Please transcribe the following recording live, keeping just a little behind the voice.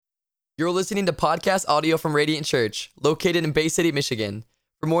You're listening to podcast audio from Radiant Church, located in Bay City, Michigan.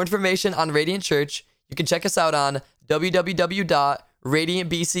 For more information on Radiant Church, you can check us out on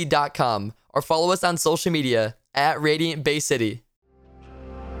www.radiantbc.com or follow us on social media at Radiant Bay City.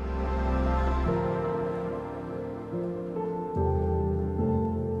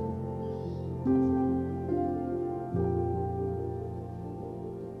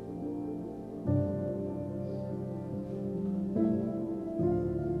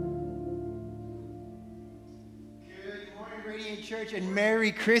 Church, and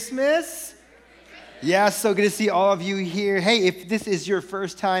Merry Christmas. Yeah, so good to see all of you here. Hey, if this is your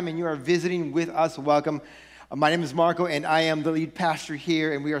first time and you are visiting with us, welcome. My name is Marco, and I am the lead pastor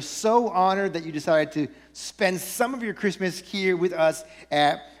here, and we are so honored that you decided to spend some of your Christmas here with us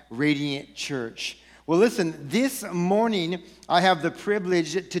at Radiant Church. Well, listen, this morning I have the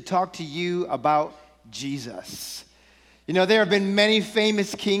privilege to talk to you about Jesus. You know, there have been many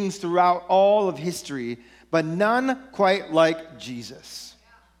famous kings throughout all of history, but none quite like Jesus.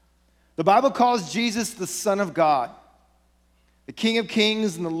 The Bible calls Jesus the Son of God, the King of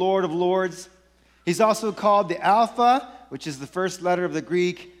Kings and the Lord of Lords. He's also called the Alpha, which is the first letter of the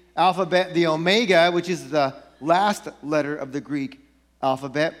Greek alphabet, the Omega, which is the last letter of the Greek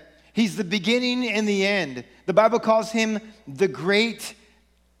alphabet. He's the beginning and the end. The Bible calls him the great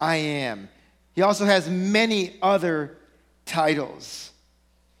I am. He also has many other titles.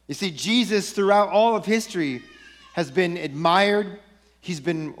 You see, Jesus, throughout all of history, has been admired, he's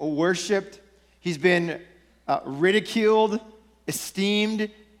been worshipped, he's been ridiculed,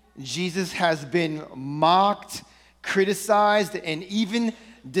 esteemed. Jesus has been mocked, criticized, and even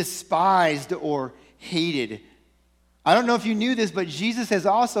despised or hated. I don't know if you knew this, but Jesus has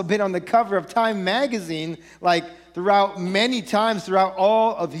also been on the cover of Time magazine, throughout many times throughout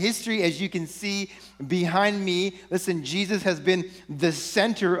all of history, as you can see behind me. Listen, Jesus has been the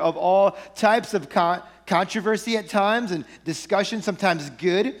center of all types of controversy at times and discussion, sometimes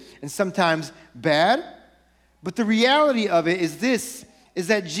good and sometimes bad. But the reality of it is this, is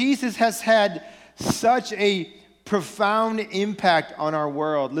that Jesus has had such a profound impact on our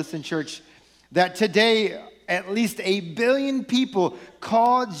world. Listen, church, that today at least 1 billion people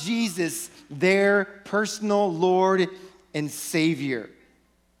call Jesus their personal Lord and Savior.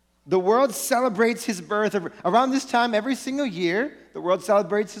 The world celebrates his birth around this time every single year. The world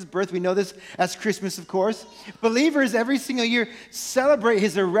celebrates his birth. We know this as Christmas, of course. Believers every single year celebrate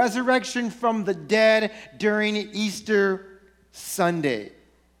his resurrection from the dead during Easter Sunday.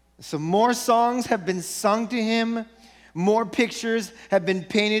 So more songs have been sung to him. More pictures have been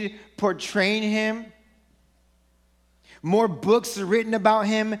painted portraying him. More books are written about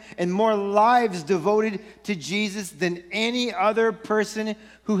him and more lives devoted to Jesus than any other person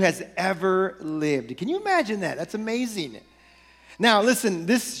who has ever lived. Can you imagine that? That's amazing. Now, listen,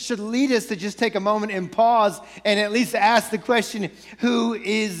 this should lead us to just take a moment and pause and at least ask the question, who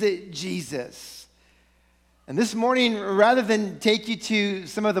is Jesus? And this morning, rather than take you to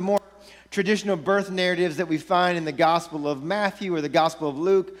some of the more traditional birth narratives that we find in the Gospel of Matthew or the Gospel of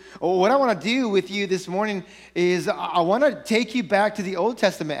Luke, what I want to do with you this morning is I want to take you back to the Old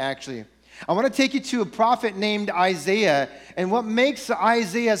Testament, actually. I want to take you to a prophet named Isaiah. And what makes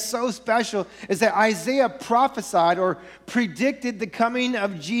Isaiah so special is that Isaiah prophesied or predicted the coming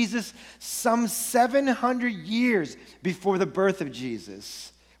of Jesus some 700 years before the birth of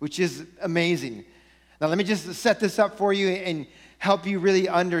Jesus, which is amazing. Now, let me just set this up for you and help you really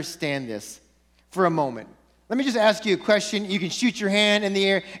understand this for a moment. Let me just ask you a question. You can shoot your hand in the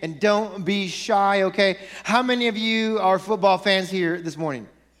air and don't be shy, okay? How many of you are football fans here this morning?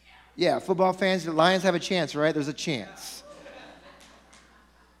 Yeah, football fans. The Lions have a chance, right? There's a chance.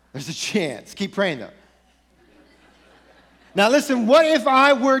 There's a chance. Keep praying, though. Now, listen, what if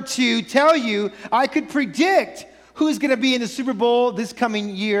I were to tell you I could predict who's going to be in the Super Bowl this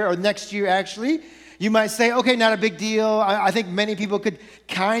coming year or next year, actually? You might say, okay, not a big deal. I think many people could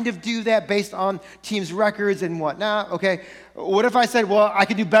kind of do that based on teams' records and whatnot, okay? What if I said, well, I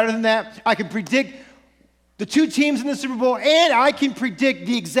could do better than that? I can predict the two teams in the Super Bowl, and I can predict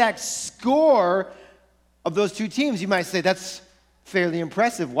the exact score of those two teams. You might say, that's fairly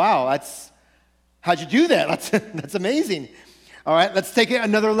impressive. Wow, how'd you do that? That's amazing. All right, let's take it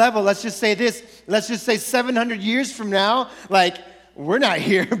another level. Let's just say this. Let's just say 700 years from now, we're not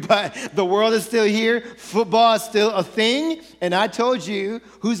here, but the world is still here. Football is still a thing. And I told you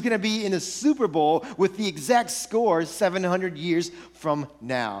who's going to be in the Super Bowl with the exact score 700 years from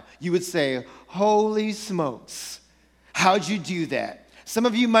now. You would say, holy smokes, how'd you do that? Some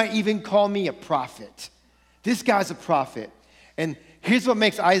of you might even call me a prophet. This guy's a prophet. And here's what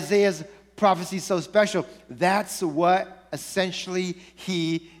makes Isaiah's prophecy so special. That's what essentially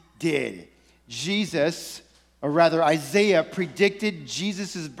he did. Jesus, or rather Isaiah, predicted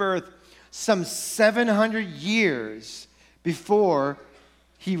Jesus' birth some 700 years before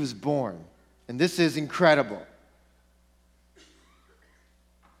he was born. And this is incredible.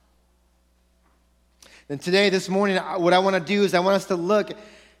 And today, this morning, what I want to do is I want us to look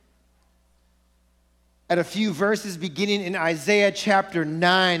at a few verses beginning in Isaiah chapter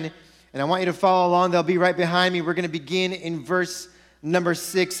 9. And I want you to follow along. They'll be right behind me. We're going to begin in verse number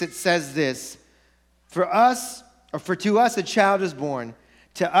 6. It says this: to us a child is born,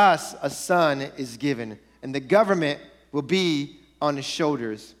 to us a son is given, and the government will be on his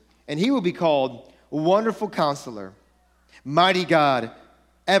shoulders. And he will be called Wonderful Counselor, Mighty God,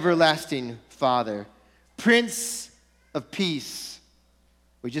 Everlasting Father, Prince of Peace.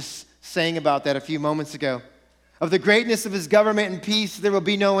 We just sang about that a few moments ago. Of the greatness of his government and peace there will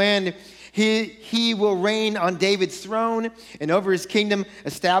be no end. He will reign on David's throne and over his kingdom,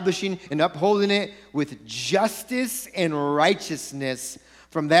 establishing and upholding it with justice and righteousness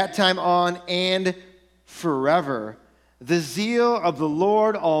from that time on and forever. The zeal of the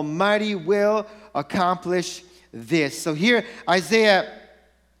Lord Almighty will accomplish this. So here Isaiah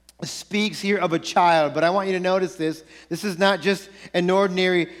speaks here of a child, but I want you to notice this. This is not just an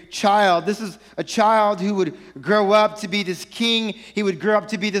ordinary child. This is a child who would grow up to be this king. He would grow up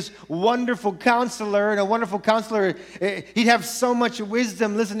to be this wonderful counselor, and a wonderful counselor, he'd have so much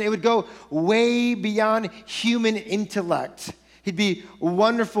wisdom. Listen, it would go way beyond human intellect. He'd be a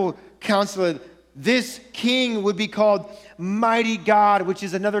wonderful counselor. This king would be called Mighty God, which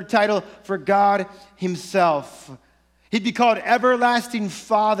is another title for God himself. He'd be called Everlasting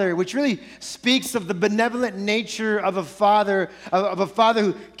Father, which really speaks of the benevolent nature of a father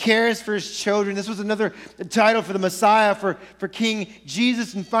who cares for his children. This was another title for the Messiah, for King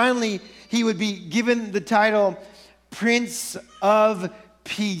Jesus. And finally, he would be given the title Prince of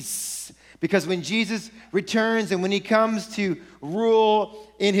Peace. Because when Jesus returns and when he comes to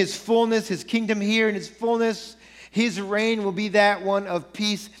rule in his fullness, his kingdom here in his fullness, his reign will be that one of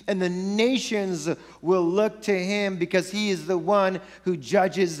peace, and the nations will look to him because he is the one who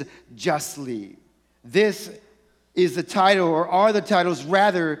judges justly. This is the title, or are the titles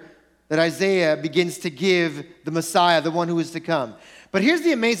rather, that Isaiah begins to give the Messiah, the one who is to come. But here's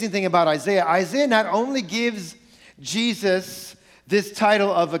the amazing thing about Isaiah. Isaiah not only gives Jesus this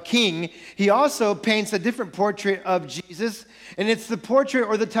title of a king, he also paints a different portrait of Jesus, and it's the portrait,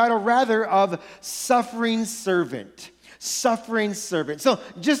 or the title rather, of suffering servant. Suffering servant. So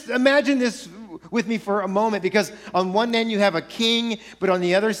just imagine this with me for a moment, because on one end you have a king, but on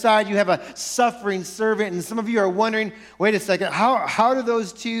the other side you have a suffering servant. And some of you are wondering, wait a second, how do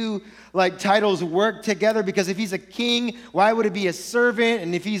those two titles work together? Because if he's a king, why would it be a servant?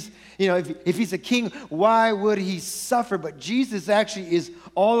 And if he's if he's a king, why would he suffer? But Jesus actually is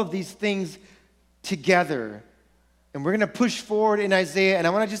all of these things together. And we're going to push forward in Isaiah, and I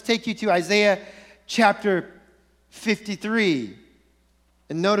want to just take you to Isaiah chapter 53.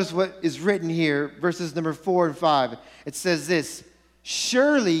 And notice what is written here, verses number 4 and 5. It says this: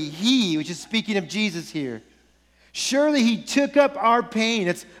 surely he, which is speaking of Jesus here, surely he took up our pain.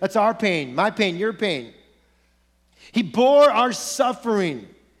 That's our pain, my pain, your pain. He bore our suffering,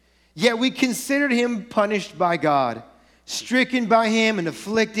 yet we considered him punished by God, stricken by him and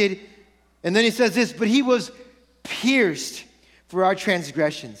afflicted. And then he says this: but he was pierced for our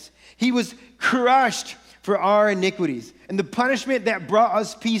transgressions. He was crushed for our iniquities. And the punishment that brought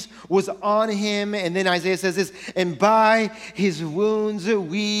us peace was on him. And then Isaiah says this: and by his wounds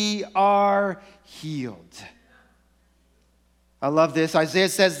we are healed. I love this. Isaiah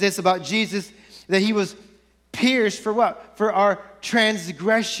says this about Jesus, that he was pierced for what? For our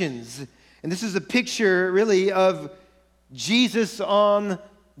transgressions. And this is a picture really of Jesus on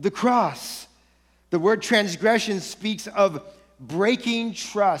the cross. The word transgression speaks of breaking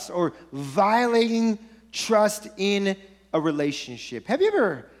trust or violating trust in a relationship. Have you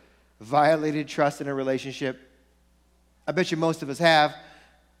ever violated trust in a relationship? I bet you most of us have.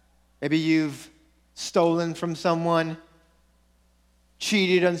 Maybe you've stolen from someone,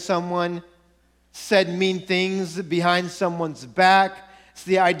 cheated on someone, said mean things behind someone's back. It's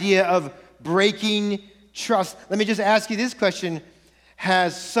the idea of breaking trust. Let me just ask you this question: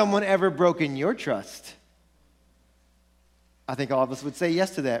 has someone ever broken your trust? I think all of us would say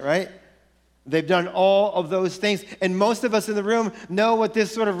yes to that, right? They've done all of those things. And most of us in the room know what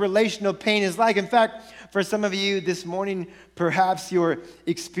this sort of relational pain is like. In fact, for some of you this morning, perhaps you're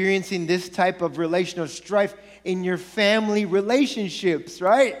experiencing this type of relational strife in your family relationships,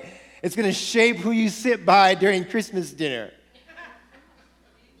 right? It's going to shape who you sit by during Christmas dinner.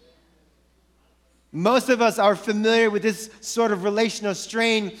 Most of us are familiar with this sort of relational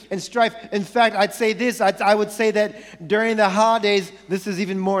strain and strife. In fact, I'd say this. I would say that during the holidays, this is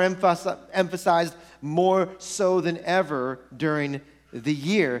even more emphasized more so than ever during the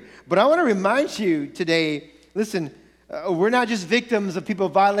year. But I want to remind you today, listen, we're not just victims of people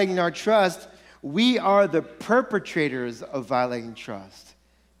violating our trust. We are the perpetrators of violating trust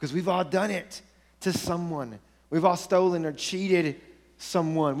because we've all done it to someone. We've all stolen or cheated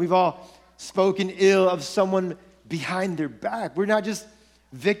someone. We've all spoken ill of someone behind their back. We're not just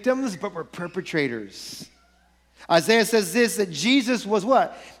victims, but we're perpetrators. Isaiah says this, that Jesus was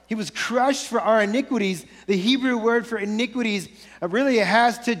what? He was crushed for our iniquities. The Hebrew word for iniquities really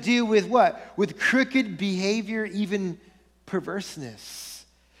has to do with what? With crooked behavior, even perverseness.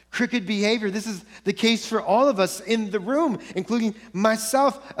 Crooked behavior. This is the case for all of us in the room, including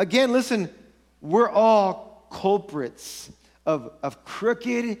myself. Again, listen, we're all culprits of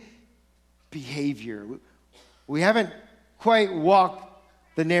crooked behavior. We haven't quite walked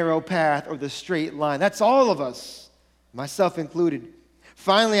the narrow path or the straight line. That's all of us, myself included.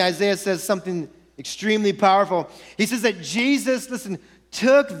 Finally, Isaiah says something extremely powerful. He says that Jesus, listen,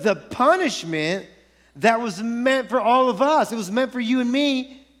 took the punishment that was meant for all of us. It was meant for you and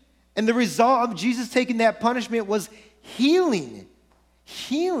me. And the result of Jesus taking that punishment was healing.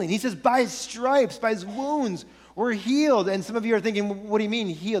 Healing. He says, by his stripes, by his wounds, we're healed. And some of you are thinking, what do you mean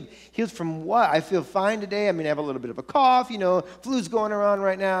healed? Healed from what? I feel fine today. I mean, I have a little bit of a cough, flu's going around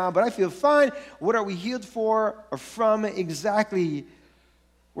right now, but I feel fine. What are we healed for or from exactly?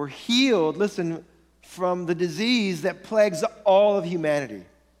 We're healed, listen, from the disease that plagues all of humanity.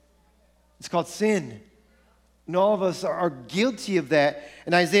 It's called sin. And all of us are guilty of that.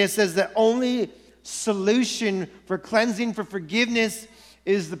 And Isaiah says that only solution for cleansing, for forgiveness,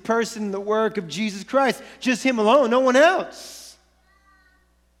 is the person, the work of Jesus Christ. Just him alone, no one else.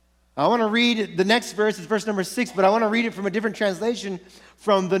 I want to read the next verse, it's verse number 6, but I want to read it from a different translation,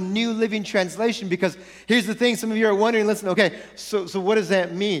 from the New Living Translation, because here's the thing, some of you are wondering, listen, okay, so what does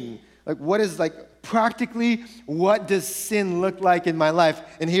that mean? Practically, what does sin look like in my life?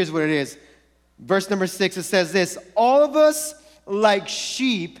 And here's what it is. Verse number 6, it says this, all of us, like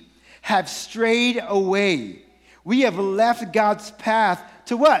sheep, have strayed away. We have left God's path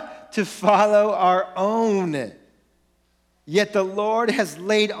to what? To follow our own. Yet the Lord has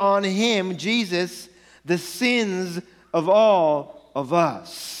laid on him, Jesus, the sins of all of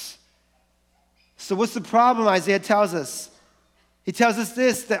us. So what's the problem, Isaiah tells us? He tells us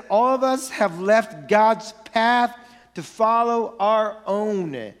this, that all of us have left God's path to follow our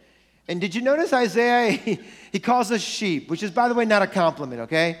own. And did you notice Isaiah, he calls us sheep, which is, by the way, not a compliment,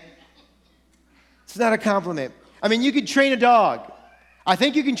 okay? It's not a compliment. I mean, you could train a dog. I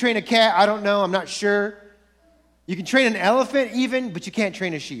think you can train a cat. I don't know. I'm not sure. You can train an elephant even, but you can't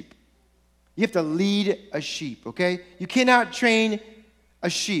train a sheep. You have to lead a sheep, okay? You cannot train a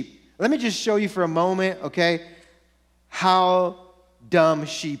sheep. Let me just show you for a moment, okay, how dumb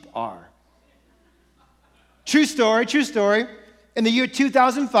sheep are. True story, true story. In the year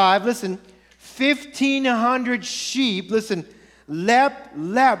 2005, listen, 1,500 sheep, listen,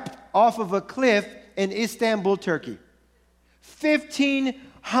 leapt off of a cliff in Istanbul, Turkey.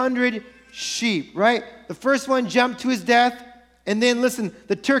 1,500 sheep, right? The first one jumped to his death. And then, listen,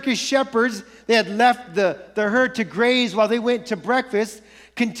 the Turkish shepherds, they had left the herd to graze while they went to breakfast,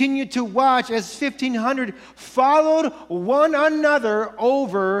 continued to watch as 1,500 followed one another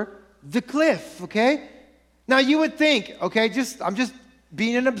over the cliff, okay? Now, you would think, okay, I'm just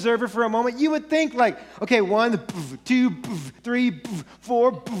being an observer for a moment. You would think like, okay, 1, 2, 3,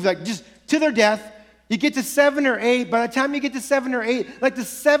 4, like just to their death. You get to 7 or 8. By the time you get to 7 or 8, like the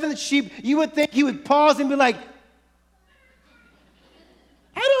 7th sheep, you would think he would pause and be like,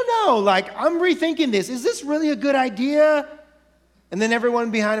 I don't know, like I'm rethinking this. Is this really a good idea? And then everyone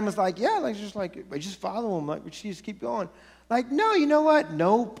behind him was like, yeah, just follow him. Like, we just keep going. Like, no, you know what?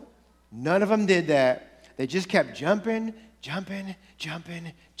 Nope. None of them did that. They just kept jumping.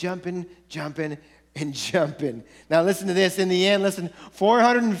 And jumping. Now listen to this. In the end, listen,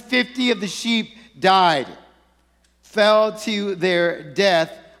 450 of the sheep died, fell to their death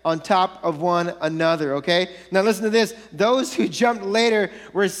on top of one another, okay? Now listen to this. Those who jumped later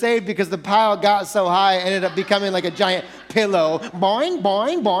were saved because the pile got so high, it ended up becoming like a giant pillow. Boing,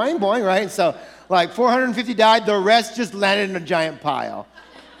 boing, boing, boing, right? So like 450 died, the rest just landed in a giant pile.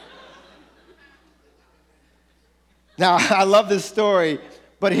 Now, I love this story,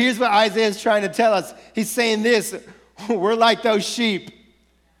 but here's what Isaiah is trying to tell us. He's saying this, we're like those sheep.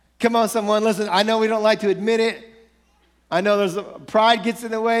 Come on, someone, listen, I know we don't like to admit it. I know pride gets in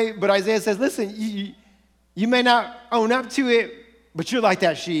the way, but Isaiah says, listen, you may not own up to it, but you're like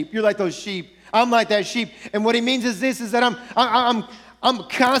that sheep. You're like those sheep. I'm like that sheep. And what he means is this, is that I'm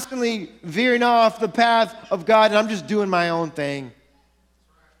constantly veering off the path of God, and I'm just doing my own thing.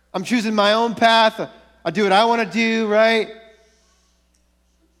 I'm choosing my own path. I do what I want to do, right?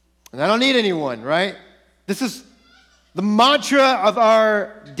 And I don't need anyone, right? This is the mantra of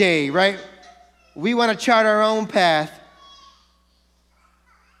our day, right? We want to chart our own path.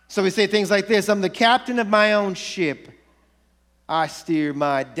 So we say things like this: I'm the captain of my own ship. I steer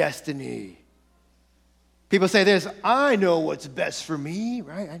my destiny. People say this: I know what's best for me,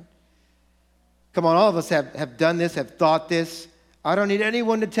 right? Come on, all of us have done this, have thought this. I don't need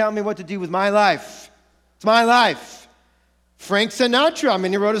anyone to tell me what to do with my life. It's my life. Frank Sinatra,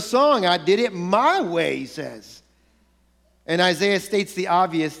 he wrote a song, I did it my way, he says. And Isaiah states the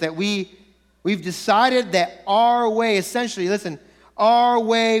obvious, that we've decided that our way, essentially, listen, our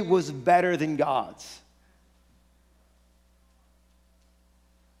way was better than God's.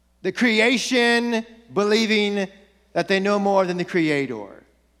 The creation believing that they know more than the Creator.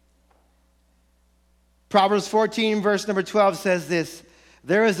 Proverbs 14, verse number 12 says this: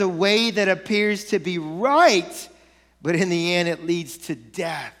 there is a way that appears to be right, but in the end it leads to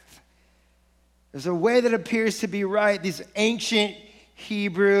death. There's a way that appears to be right. This ancient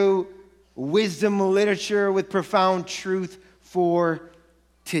Hebrew wisdom literature with profound truth for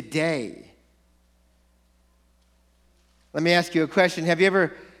today. Let me ask you a question. Have you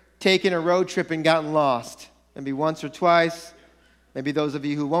ever taken a road trip and gotten lost? Maybe once or twice. Maybe those of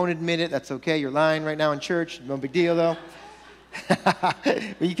you who won't admit it, that's okay. You're lying right now in church. No big deal, though.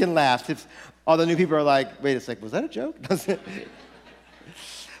 You can laugh. All the new people are like, wait a sec, was that a joke?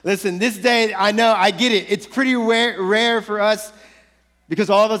 Listen, this day, I know, I get it. It's pretty rare for us because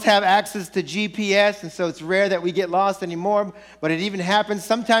all of us have access to GPS, and so it's rare that we get lost anymore, but it even happens.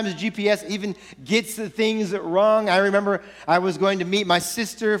 Sometimes GPS even gets the things wrong. I remember I was going to meet my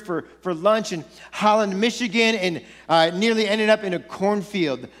sister for lunch in Holland, Michigan, and I nearly ended up in a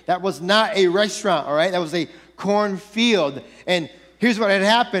cornfield. That was not a restaurant, all right? That was a cornfield. And here's what had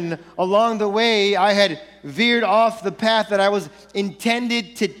happened. Along the way, I had veered off the path that I was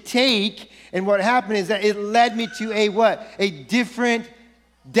intended to take, and what happened is that it led me to a what? A different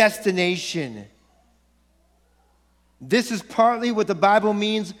destination. This is partly what the Bible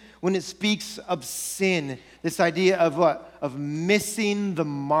means when it speaks of sin. This idea of what? Of missing the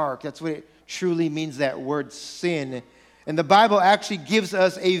mark. That's what it truly means, that word sin. And the Bible actually gives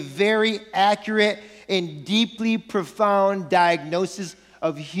us a very accurate and deeply profound diagnosis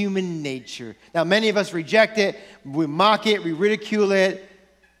of human nature. Now, many of us reject it, we mock it, we ridicule it,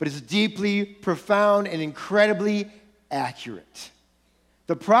 but it's deeply profound and incredibly accurate.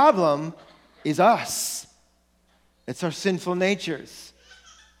 The problem is us. It's our sinful natures.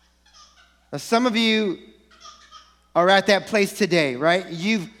 Now, some of you are at that place today, right?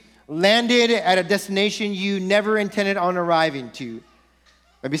 You've landed at a destination you never intended on arriving to.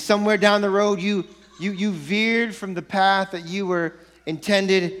 Maybe somewhere down the road you veered from the path that you were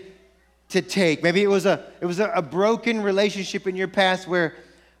intended to take. Maybe it was a broken relationship in your past where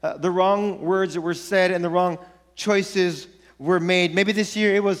the wrong words that were said and the wrong choices were made. Maybe this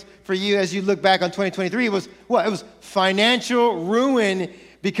year it was for you, as you look back on 2023, it was what? It was financial ruin.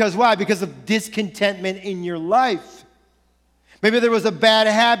 Because why? Because of discontentment in your life. Maybe there was a bad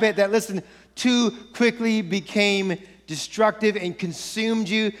habit that, listen, too quickly became destructive and consumed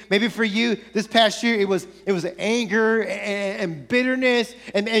you. Maybe for you, this past year, it was anger and bitterness,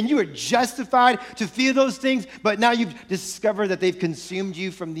 and you were justified to feel those things, but now you've discovered that they've consumed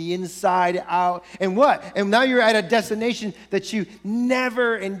you from the inside out. And what? And now you're at a destination that you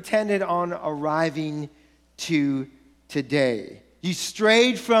never intended on arriving to today. You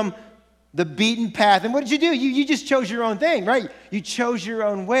strayed from the beaten path. And what did you do? You just chose your own thing, right? You chose your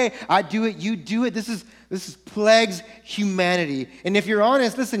own way. I do it, you do it. This is plagues humanity. And if you're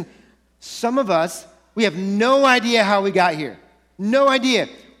honest, listen, some of us, we have no idea how we got here. No idea.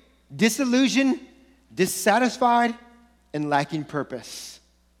 Disillusioned, dissatisfied, and lacking purpose.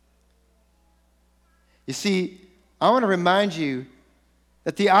 You see, I want to remind you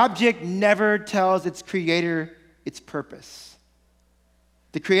that the object never tells its creator its purpose.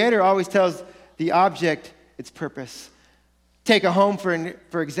 The creator always tells the object its purpose. Take a home,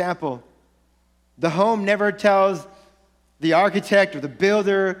 for example. The home never tells the architect or the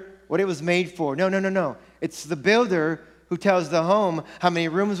builder what it was made for. No. It's the builder who tells the home how many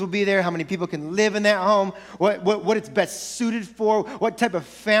rooms will be there, how many people can live in that home, what it's best suited for, what type of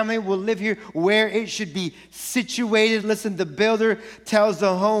family will live here, where it should be situated. Listen, the builder tells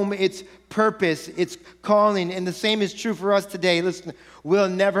the home its purpose, its calling, and the same is true for us today. Listen, we'll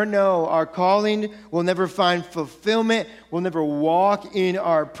never know our calling, we'll never find fulfillment, we'll never walk in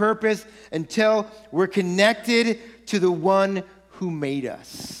our purpose until we're connected to the one who made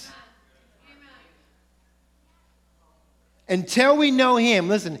us. Until we know him,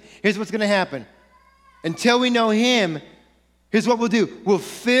 listen, here's what's going to happen. Until we know him, here's what we'll do. We'll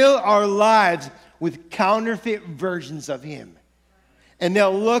fill our lives with counterfeit versions of him. And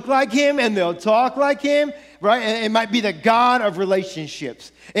they'll look like him and they'll talk like him, right? And it might be the God of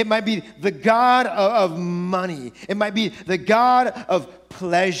relationships. It might be the God of money. It might be the God of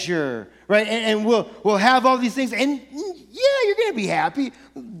pleasure, right? And we'll have all these things. And yeah, you're going to be happy,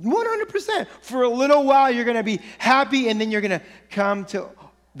 100%. For a little while, you're going to be happy, and then you're going to come to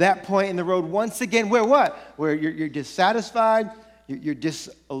that point in the road once again where what? Where you're dissatisfied, you're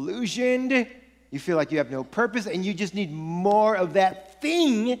disillusioned, you feel like you have no purpose, and you just need more of that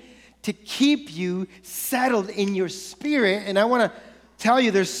thing to keep you settled in your spirit. And I want to tell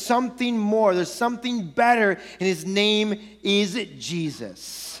you there's something more, there's something better, and his name is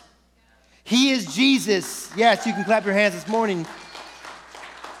Jesus. He is Jesus. Yes, you can clap your hands this morning.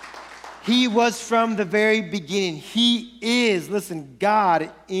 He was from the very beginning. He is, listen,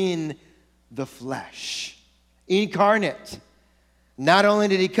 God in the flesh, incarnate. Not only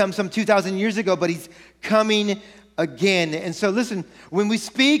did he come some 2,000 years ago, but he's coming again. And so listen, when we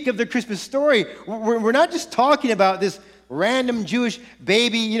speak of the Christmas story, we're not just talking about this random Jewish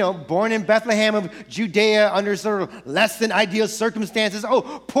baby, born in Bethlehem of Judea under sort of less than ideal circumstances. Oh,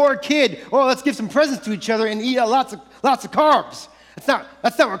 poor kid. Oh, let's give some presents to each other and eat lots of carbs.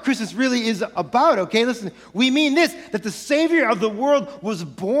 That's not what Christmas really is about, okay? Listen, we mean this, that the Savior of the world was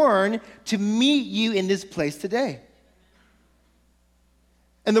born to meet you in this place today.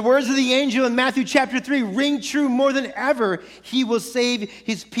 And the words of the angel in Matthew chapter 3 ring true more than ever. He will save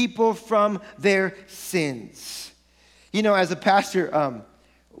his people from their sins. As a pastor,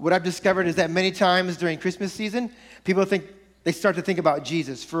 what I've discovered is that many times during Christmas season, people they start to think about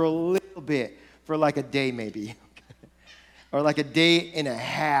Jesus for a little bit, for like a day maybe, or like a day and a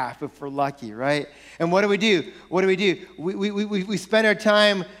half if we're lucky, right? And what do we do? We spend our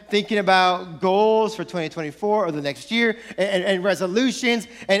time thinking about goals for 2024 or the next year and resolutions.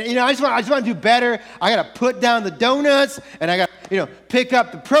 And, I just want to do better. I got to put down the donuts and I got to, pick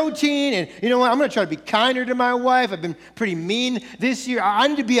up the protein. And you know what? I'm going to try to be kinder to my wife. I've been pretty mean this year. I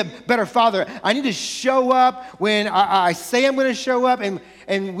need to be a better father. I need to show up when I say I'm going to show up.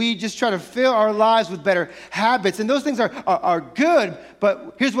 And we just try to fill our lives with better habits. And those things are good,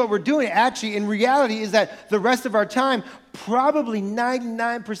 but here's what we're doing actually in reality is that the rest of our time, probably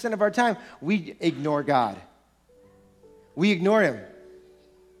 99% of our time, we ignore God. We ignore him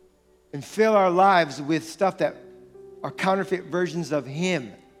and fill our lives with stuff that are counterfeit versions of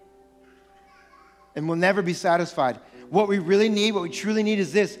him. And we'll never be satisfied. What we really need, what we truly need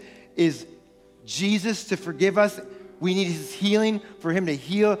is Jesus to forgive us. We need his healing for him to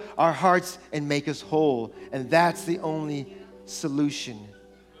heal our hearts and make us whole. And that's the only solution.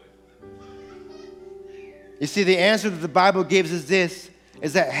 You see, the answer that the Bible gives is this,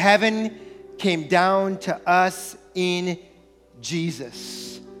 is that heaven came down to us in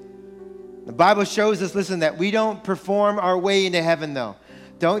Jesus. The Bible shows us, listen, that we don't perform our way into heaven, though.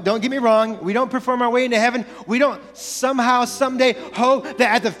 Don't get me wrong. We don't perform our way into heaven. We don't somehow, someday hope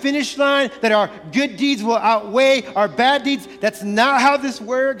that at the finish line that our good deeds will outweigh our bad deeds. That's not how this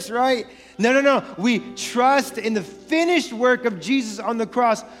works, right? No. We trust in the finished work of Jesus on the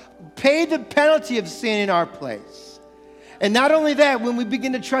cross, paid the penalty of sin in our place. And not only that, when we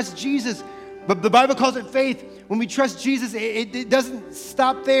begin to trust Jesus, but the Bible calls it faith. When we trust Jesus, it doesn't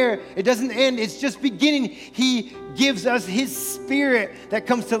stop there. It doesn't end. It's just beginning. He gives us his spirit that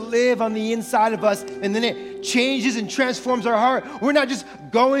comes to live on the inside of us, and then it changes and transforms our heart. We're not just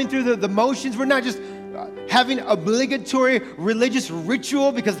going through the motions. We're not just having obligatory religious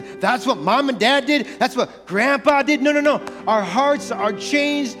ritual because that's what mom and dad did. That's what grandpa did. No. Our hearts are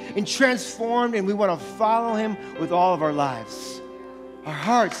changed and transformed, and we want to follow him with all of our lives. Our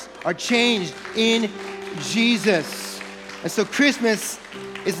hearts are changed in Jesus. And so Christmas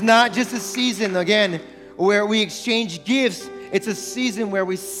is not just a season, again, where we exchange gifts. It's a season where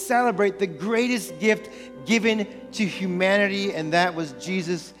we celebrate the greatest gift given to humanity, and that was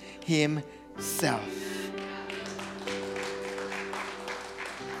Jesus himself.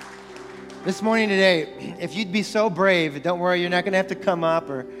 This morning today, if you'd be so brave, don't worry, you're not going to have to come up,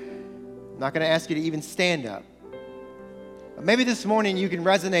 or I'm not going to ask you to even stand up. Maybe this morning you can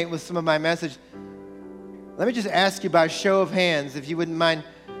resonate with some of my message. Let me just ask you by show of hands, if you wouldn't mind,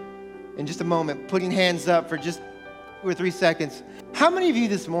 in just a moment, putting hands up for just 2 or 3 seconds. How many of you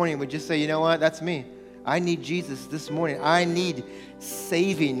this morning would just say, you know what, that's me. I need Jesus this morning. I need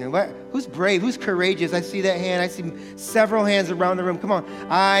saving. Who's brave? Who's courageous? I see that hand. I see several hands around the room. Come on.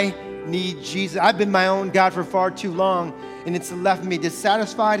 I need Jesus. I've been my own God for far too long, and it's left me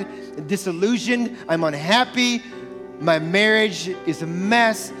dissatisfied and disillusioned. I'm unhappy. My marriage is a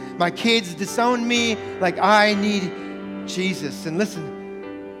mess. My kids disown me. Like, I need Jesus. And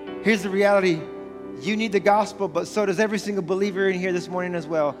listen, here's the reality. You need the gospel, but so does every single believer in here this morning as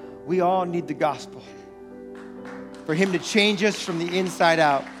well. We all need the gospel for him to change us from the inside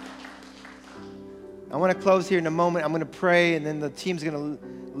out. I want to close here in a moment. I'm going to pray, and then the team's going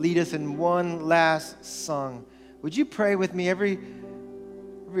to lead us in one last song. Would you pray with me? Every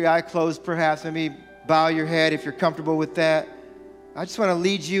eye closed, perhaps. Maybe bow your head if you're comfortable with that. I just want to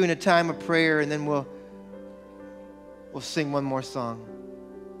lead you in a time of prayer, and then we'll sing one more song.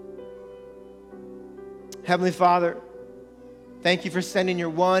 Heavenly Father, thank you for sending your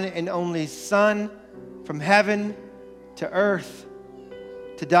one and only Son from heaven to earth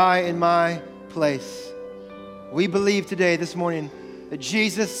to die in my place. We believe today, this morning, that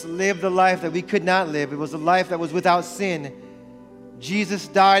Jesus lived the life that we could not live. It was a life that was without sin. Jesus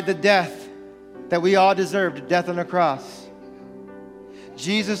died the death that we all deserved, death on a cross.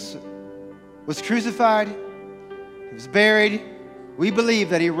 Jesus was crucified. He was buried. We believe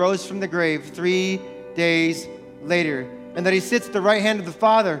that he rose from the grave 3 days later, and that he sits at the right hand of the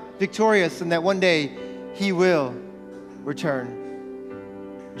Father, victorious, and that one day he will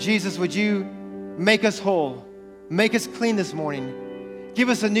return. Jesus, would you make us whole, make us clean this morning, give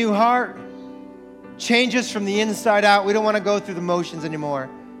us a new heart, change us from the inside out. We don't want to go through the motions anymore.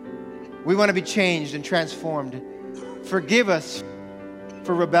 We want to be changed and transformed. Forgive us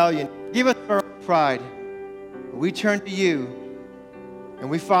for rebellion. Give us for pride. We turn to you and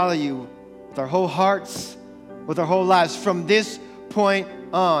we follow you with our whole hearts, with our whole lives. From this point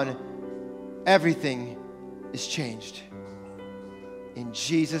on, everything is changed. In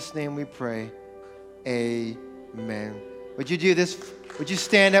Jesus' name we pray. Amen. Would you do this? Would you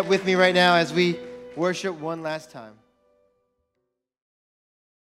stand up with me right now as we worship one last time?